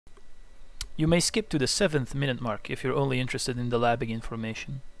You may skip to the 7th minute mark if you're only interested in the labbing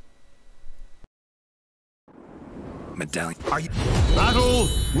information. Medallion. Are you? Battle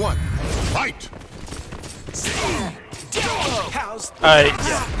 1. Fight!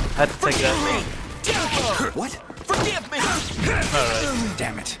 Yeah, had to take that. What? Forgive me! Alright.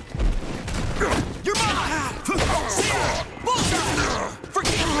 Damn it. You're mine! Bullseye!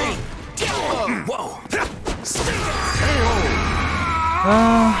 Forgive me! Whoa!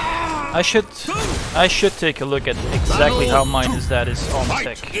 I should take a look at exactly how mine is that is on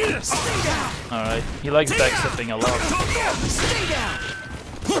tech. Alright, he likes backstepping a lot.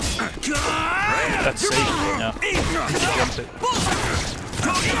 That's safe, yeah. Jumped it.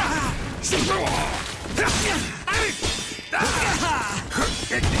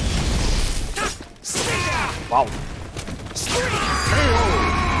 Wow.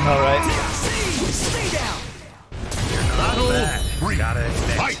 Alright. Battle 3.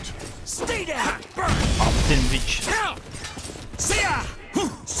 Fight! Stay down! Oh, didn't reach.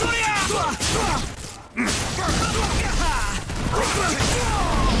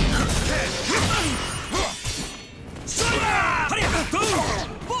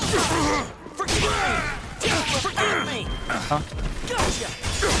 Forgive me! Huh?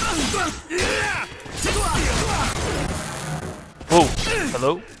 Whoa,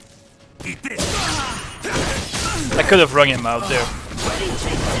 hello? I could have rung him out there.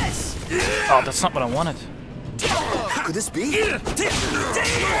 Oh, that's not what I wanted. Could this be?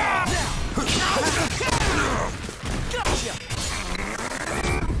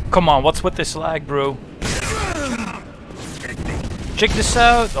 Come on, what's with this lag, bro? Check this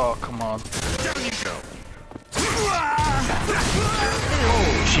out. Oh, come on.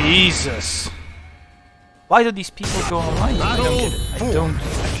 Jesus. Why do these people go online? I don't get it.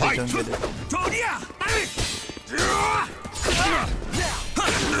 I don't get it.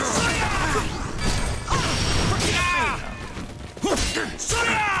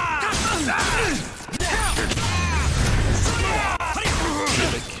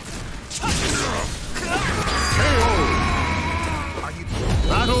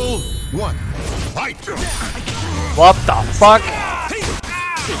 Battle 1. Fight! What the fuck?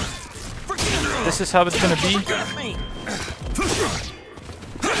 This is how it's gonna be?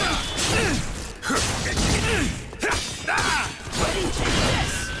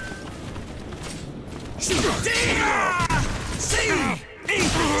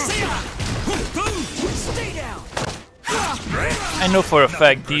 I know for a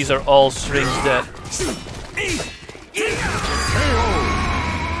fact these are all strings that...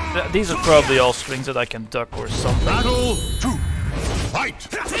 These are probably all strings that I can duck or something. Battle 2. Fight!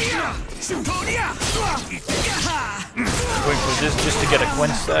 Going for this just to get a Quen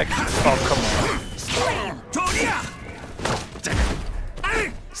stack. Oh, come on.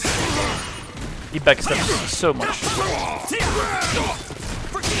 He backsteps so much.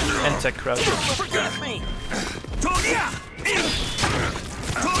 And tech crouches.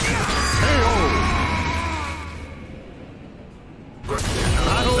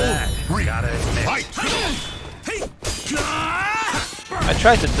 Battle 3. Fight! I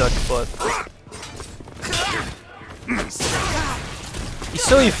tried to duck, but he's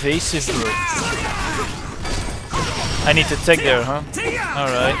so evasive, bro. I need to tech there, huh?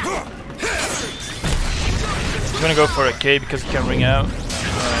 Alright. I'm gonna go for a K because he can ring out. Alright,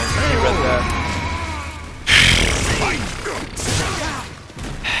 he read that.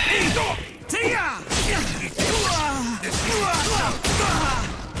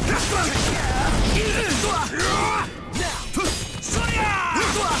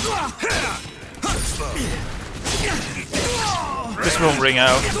 This won't ring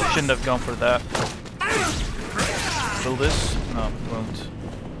out. Shouldn't have gone for that. Will this? No, it won't.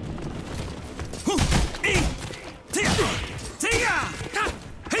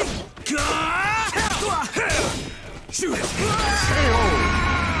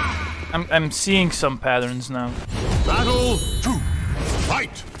 I'm seeing some patterns now. Battle 2.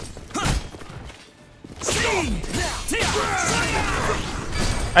 Fight!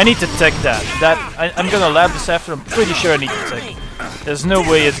 I need to tech that. I'm gonna lab this after. I'm pretty sure I need to tech. There's no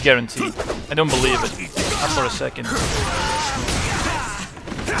way it's guaranteed. I don't believe it. Not for a second.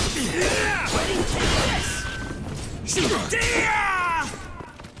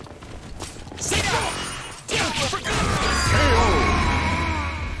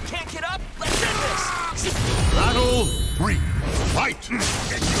 Can't get up? Let's end this! Battle 3. Fight!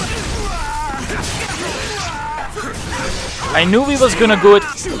 I knew he was gonna go it.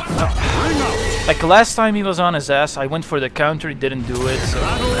 Like last time he was on his ass, I went for the counter, he didn't do it. So,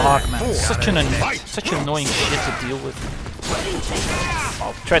 fuck man, such annoying shit to deal with.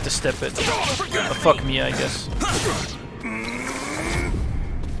 I'll try to step it. Fuck me, I guess.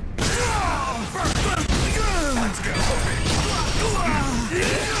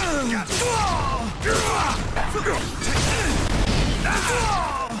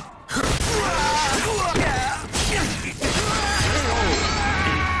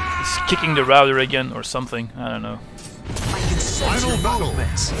 He's kicking the router again or something. I don't know. Final battle.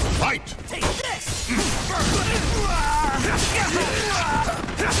 Fight. Take this!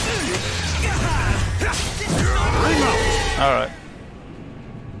 Ring out. Alright.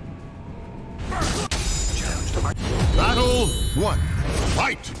 Battle 1.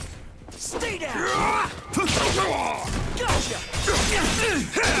 Fight. Stay down! Gotcha!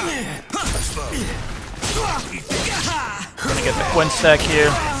 Gonna get the Quen stack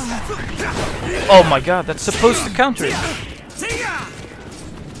here. Oh my god, that's supposed to counter it.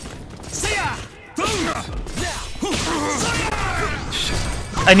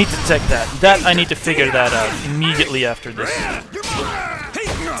 I need to tech that. I need to figure that out immediately after this.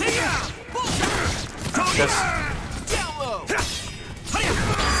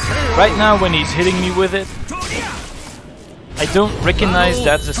 Right now, when he's hitting me with it, I don't recognize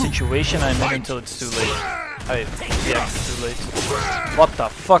that's the situation I'm in until it's too late. Yeah, it's too late. What the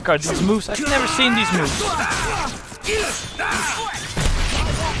fuck are these moves? I've never seen these moves.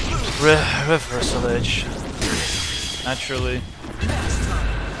 Reversal edge. Naturally.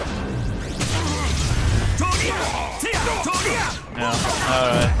 Yeah,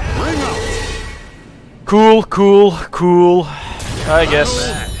 alright. Cool. I guess.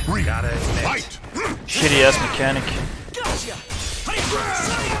 Shitty ass mechanic.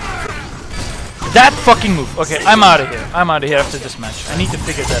 That fucking move. Okay, I'm out of here. After this match. I need to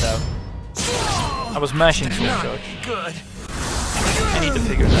figure that out. I was mashing full charge. I need to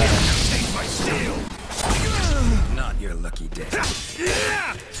figure that out. Not your lucky day.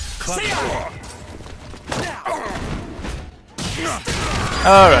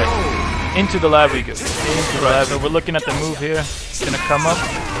 Alright. Into the lab we go. Into the lab. So we're looking at the move here. It's gonna come up.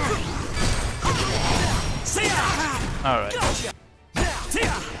 Alright.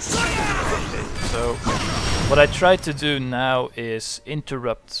 So, what I try to do now is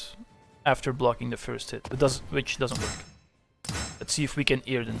interrupt after blocking the first hit, which doesn't work. Let's see if we can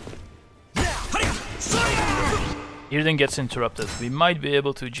Earden. Earden gets interrupted. We might be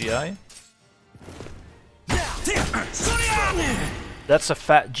able to GI. That's a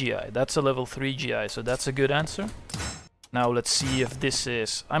fat GI. That's a level 3 GI, so that's a good answer. Now let's see if this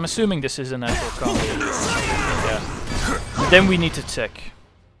is... I'm assuming this is a natural combo. Yeah. Then we need to tech.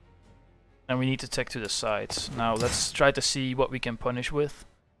 And we need to tech to the sides. Now let's try to see what we can punish with.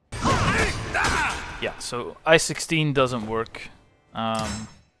 Yeah, so I-16 doesn't work.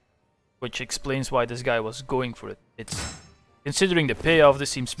 Which explains why this guy was going for it. It's considering the payoff,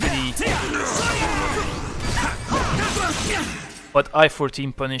 this seems pretty... But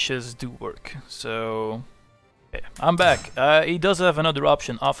I-14 punishes do work. So... Okay, I'm back. He does have another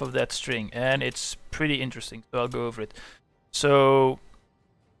option off of that string, and it's pretty interesting, so I'll go over it. So...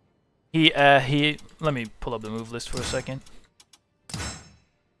 Let me pull up the move list for a second.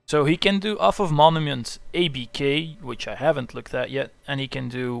 So he can do off of Monument ABK, which I haven't looked at yet, and he can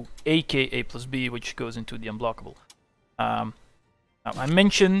do AK A plus B, which goes into the unblockable. Now I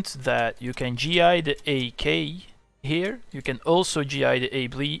mentioned that you can GI the AK here. You can also GI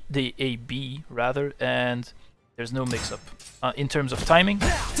the AB rather, and there's no mix-up in terms of timing.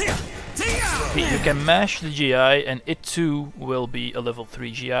 You can mash the GI, and it too will be a level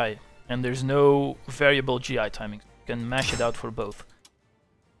 3 GI. And there's no variable GI timing. You can mash it out for both.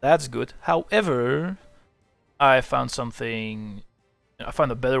 That's good. However, I found something... I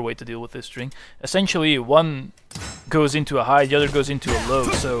found a better way to deal with this string. Essentially, one goes into a high, the other goes into a low,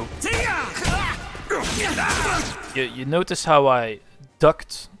 so... You notice how I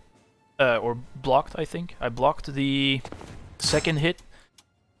ducked, or blocked, I think. I blocked the second hit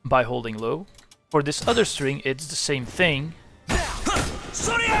by holding low. For this other string, it's the same thing.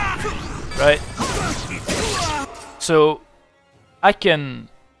 Right? So I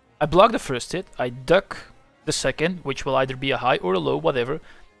block the first hit, I duck the second, which will either be a high or a low, whatever.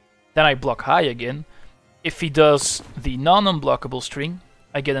 Then I block high again. If he does the non-unblockable string,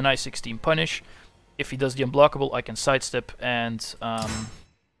 I get an I-16 punish. If he does the unblockable, I can sidestep and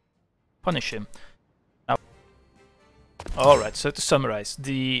punish him. Now, alright, so to summarize,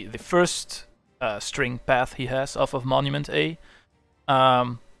 the first string path he has off of Monument A.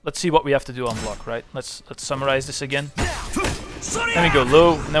 Let's see what we have to do on block, right? Let's summarize this again. Then we go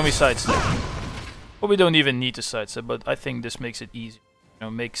low, and then we sidestep. Well, we don't even need to sidestep, but I think this makes it easy. You know,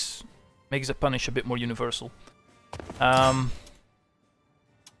 makes the punish a bit more universal.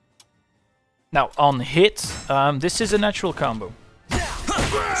 Now on hit, this is a natural combo.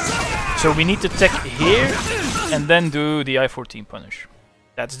 So we need to tech here and then do the I-14 punish.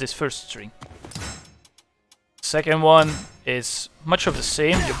 That's this first string. Second one is much of the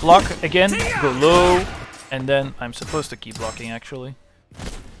same. You block again, go low, and then I'm supposed to keep blocking actually.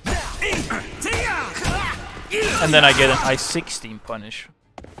 And then I get an I-16 punish.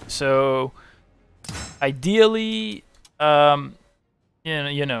 So ideally,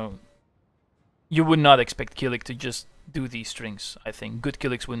 you know, you would not expect Kilik to just do these strings. I think good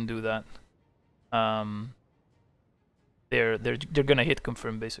Kiliks wouldn't do that. They're gonna hit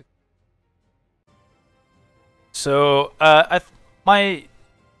confirm basically. So my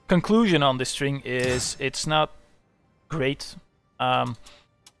conclusion on this string is it's not great.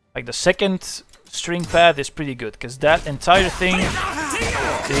 Like the second string path is pretty good because that entire thing,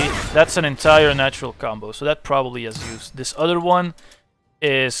 that's an entire natural combo. So that probably has used. This other one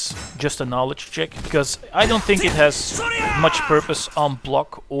is just a knowledge check because I don't think it has much purpose on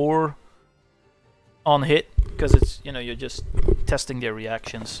block or on hit because it's, you know, you're just testing their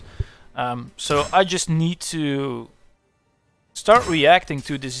reactions. So I just need to start reacting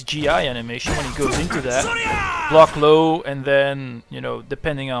to this GI animation when he goes into that, block low, and then, you know,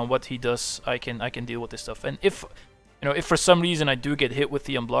 depending on what he does, I can deal with this stuff. And if, you know, if for some reason I do get hit with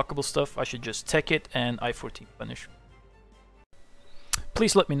the unblockable stuff, I should just tech it and I-14 punish.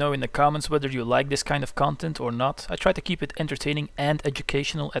 Please let me know in the comments whether you like this kind of content or not. I try to keep it entertaining and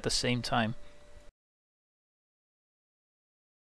educational at the same time.